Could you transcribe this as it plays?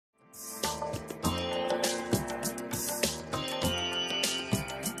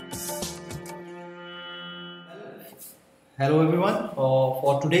Hello everyone.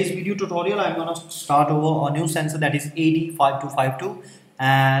 For today's video tutorial, I'm going to start over a new sensor that is AD5252,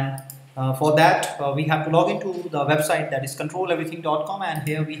 and for that we have to log into the website that is controleverything.com, and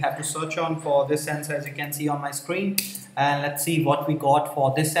here we have to search on for this sensor as you can see on my screen, and let's see what we got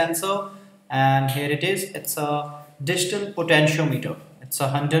for this sensor. And here it is. It's a digital potentiometer. It's a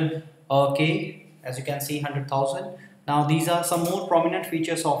 100 K, as you can see, 100,000. Now these are some more prominent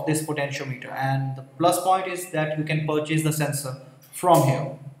features of this potentiometer, and the plus point is that you can purchase the sensor from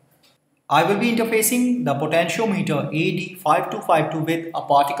here. I will be interfacing the potentiometer AD5252 with a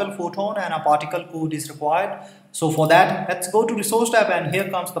particle photon, and a particle code is required. So for that, let's go to resource tab, and here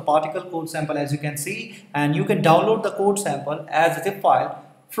comes the particle code sample as you can see, and you can download the code sample as a zip file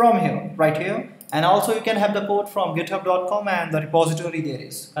from here, right here. And also you can have the code from github.com, and the repository there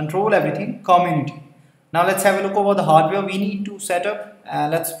is Control Everything Community. Now let's have a look over the hardware we need to set up,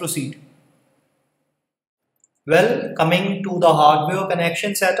 and let's proceed. Well, coming to the hardware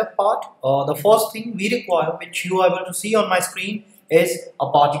connection setup part, the first thing we require, which you are able to see on my screen, is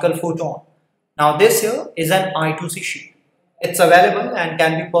a particle photon. Now this here is an I2C Shield. It's available and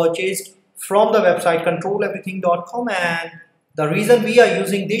can be purchased from the website controleverything.com, and the reason we are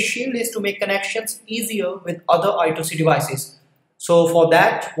using this shield is to make connections easier with other I2C devices. So for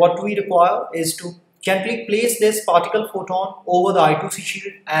that, what we require is to gently place this particle photon over the I2C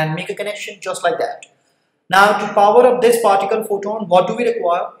Shield and make a connection just like that. Now to power up this particle photon, what do we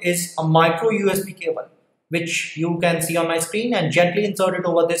require is a micro USB cable, which you can see on my screen, and gently insert it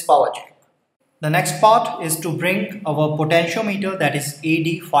over this power jack. The next part is to bring our potentiometer, that is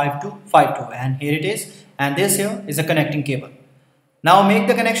AD5252, and here it is, and this here is a connecting cable. Now make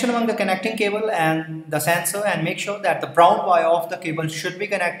the connection among the connecting cable and the sensor, and make sure that the brown wire of the cable should be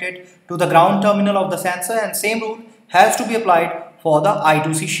connected to the ground terminal of the sensor, and same rule has to be applied for the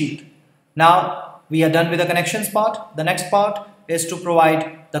I2C Shield. Now we are done with the connections part. The next part is to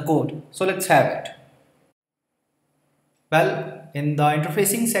provide the code. So let's have it. Well, in the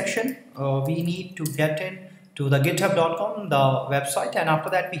interfacing section, we need to get in to the github.com, the website, and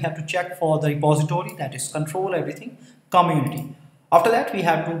after that we have to check for the repository that is Control Everything Community. After that, we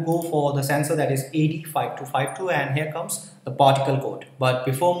have to go for the sensor that is AD5252, and here comes the particle code. But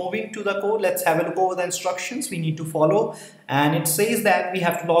before moving to the code, let's have a look over the instructions we need to follow. And it says that we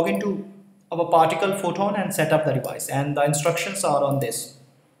have to log into our particle photon and set up the device, and the instructions are on this.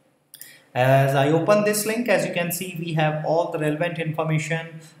 As I open this link, as you can see, we have all the relevant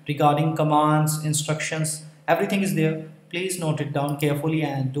information regarding commands, instructions, everything is there. Please note it down carefully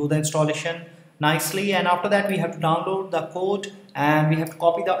and do the installation nicely. And after that, we have to download the code, and we have to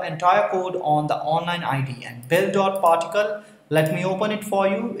copy the entire code on the online ID. And build.particle, let me open it for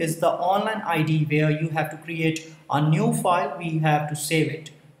you, is the online ID where you have to create a new file. We have to save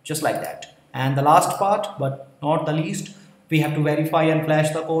it just like that. And the last part, but not the least, we have to verify and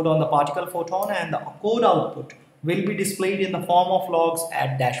flash the code on the particle photon, and the code output will be displayed in the form of logs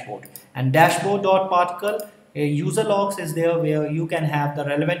at dashboard. And dashboard.particle user logs is there where you can have the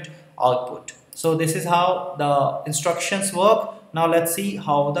relevant output. So this is how the instructions work. Now let's see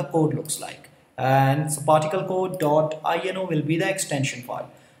how the code looks like. And so particle code.ino will be the extension file.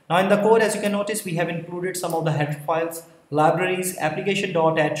 Now in the code, as you can notice, we have included some of the header files, libraries,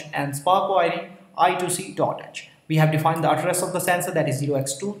 application.h, and Spark wiring I2C.h. We have defined the address of the sensor, that is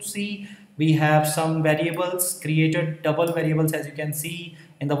 0x2c. We have some variables, created double variables, as you can see.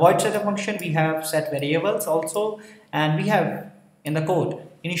 In the void setter function, we have set variables also, and we have in the code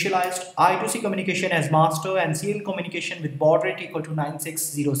initialized I2C communication as master and serial communication with baud rate equal to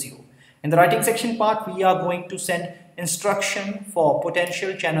 9600. In the writing section part, we are going to send instruction for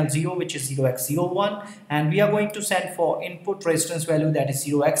potential channel 0, which is 0x01, and we are going to send for input resistance value, that is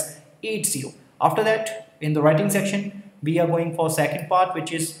 0x80. After that, in the writing section, we are going for second part,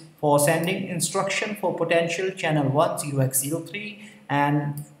 which is for sending instruction for potential channel 1, 0x03,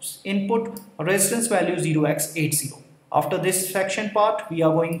 and input resistance value 0x80. After this section part, we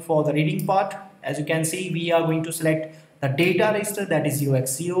are going for the reading part. As you can see, we are going to select the data register, that is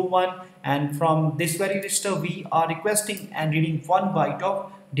 0x01, and from this very register we are requesting and reading 1 byte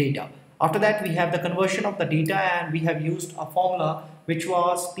of data. After that, we have the conversion of the data, and we have used a formula which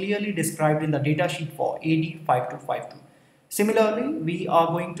was clearly described in the data sheet for AD5252. Similarly, we are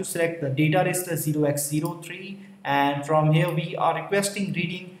going to select the data register 0x03, and from here we are requesting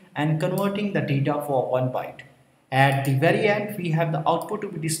reading and converting the data for 1 byte. At the very end, we have the output to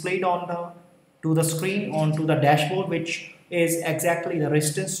be displayed on the screen onto the dashboard, which is exactly the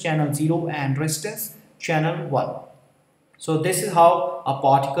resistance channel 0 and resistance channel 1. So this is how a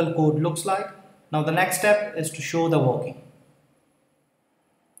particle code looks like. Now the next step is to show the working.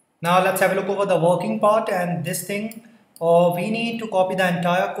 Now let's have a look over the working part, and this thing we need to copy the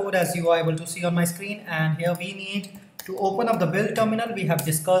entire code as you are able to see on my screen, and here we need to open up the build terminal we have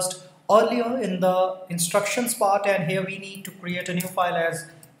discussed earlier in the instructions part, and here we need to create a new file as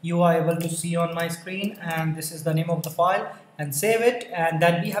you are able to see on my screen, and this is the name of the file, and save it. And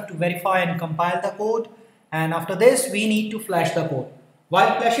then we have to verify and compile the code, and after this we need to flash the code.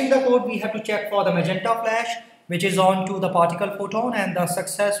 While flashing the code, we have to check for the magenta flash which is on to the particle photon, and the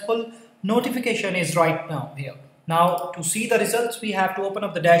successful notification is right now here. Now to see the results, we have to open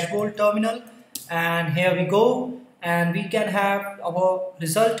up the dashboard terminal, and here we go, and we can have our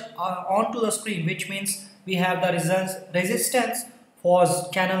result onto the screen, which means we have the resistance for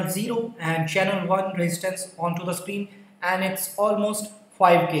channel 0 and channel 1 resistance onto the screen, and it's almost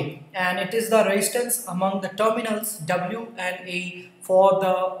 5K, and it is the resistance among the terminals W and A for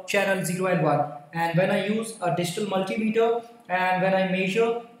the channel 0 and 1. And when I use a digital multimeter and when I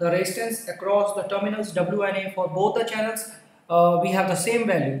measure the resistance across the terminals W and A for both the channels, we have the same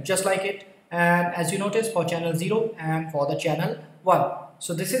value just like it, and as you notice for channel 0 and for the channel 1.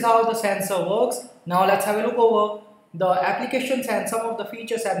 So this is how the sensor works. Now let's have a look over the applications and some of the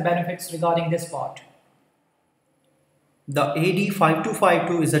features and benefits regarding this part. The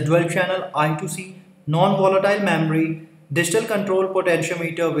AD5252 is a dual channel I2C non-volatile memory digital control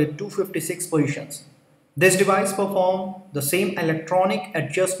potentiometer with 256 positions. This device performs the same electronic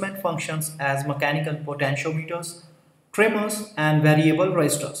adjustment functions as mechanical potentiometers, trimmers, and variable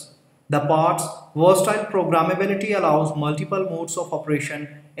resistors. The part's versatile programmability allows multiple modes of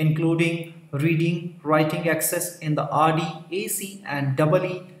operation, including reading, writing access in the RD, AC, and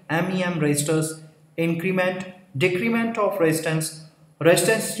EE MEM registers, increment, decrement of resistance,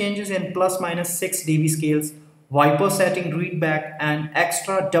 resistance changes in ±6 dB scales, Viper setting readback, and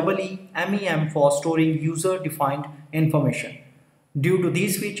extra EE MEM for storing user-defined information. Due to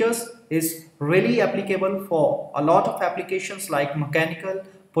these features, is really applicable for a lot of applications like mechanical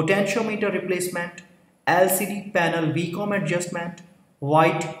potentiometer replacement, LCD panel VCOM adjustment,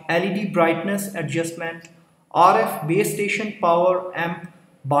 white LED brightness adjustment, RF base station power amp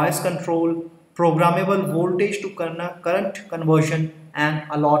bias control, programmable voltage to current conversion, and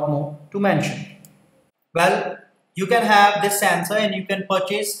a lot more to mention. Well, you can have this sensor and you can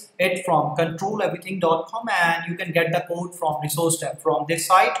purchase it from controleverything.com, and you can get the code from resource tab. From this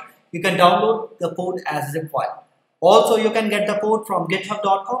site, you can download the code as zip file. Also, you can get the code from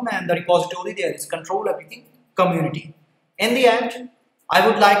github.com, and the repository there is Control Everything Community. In the end, I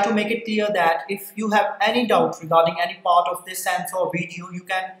would like to make it clear that if you have any doubts regarding any part of this sensor or video, you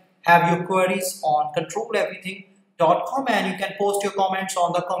can have your queries on controleverything.com, and you can post your comments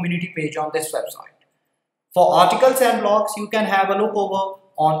on the community page on this website. For articles and blogs, you can have a look over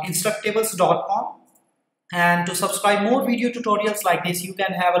on instructables.com, and to subscribe more video tutorials like this, you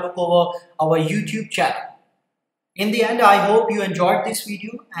can have a look over our YouTube channel. In the end, I hope you enjoyed this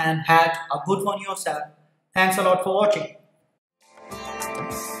video and had a good one yourself. Thanks a lot for watching.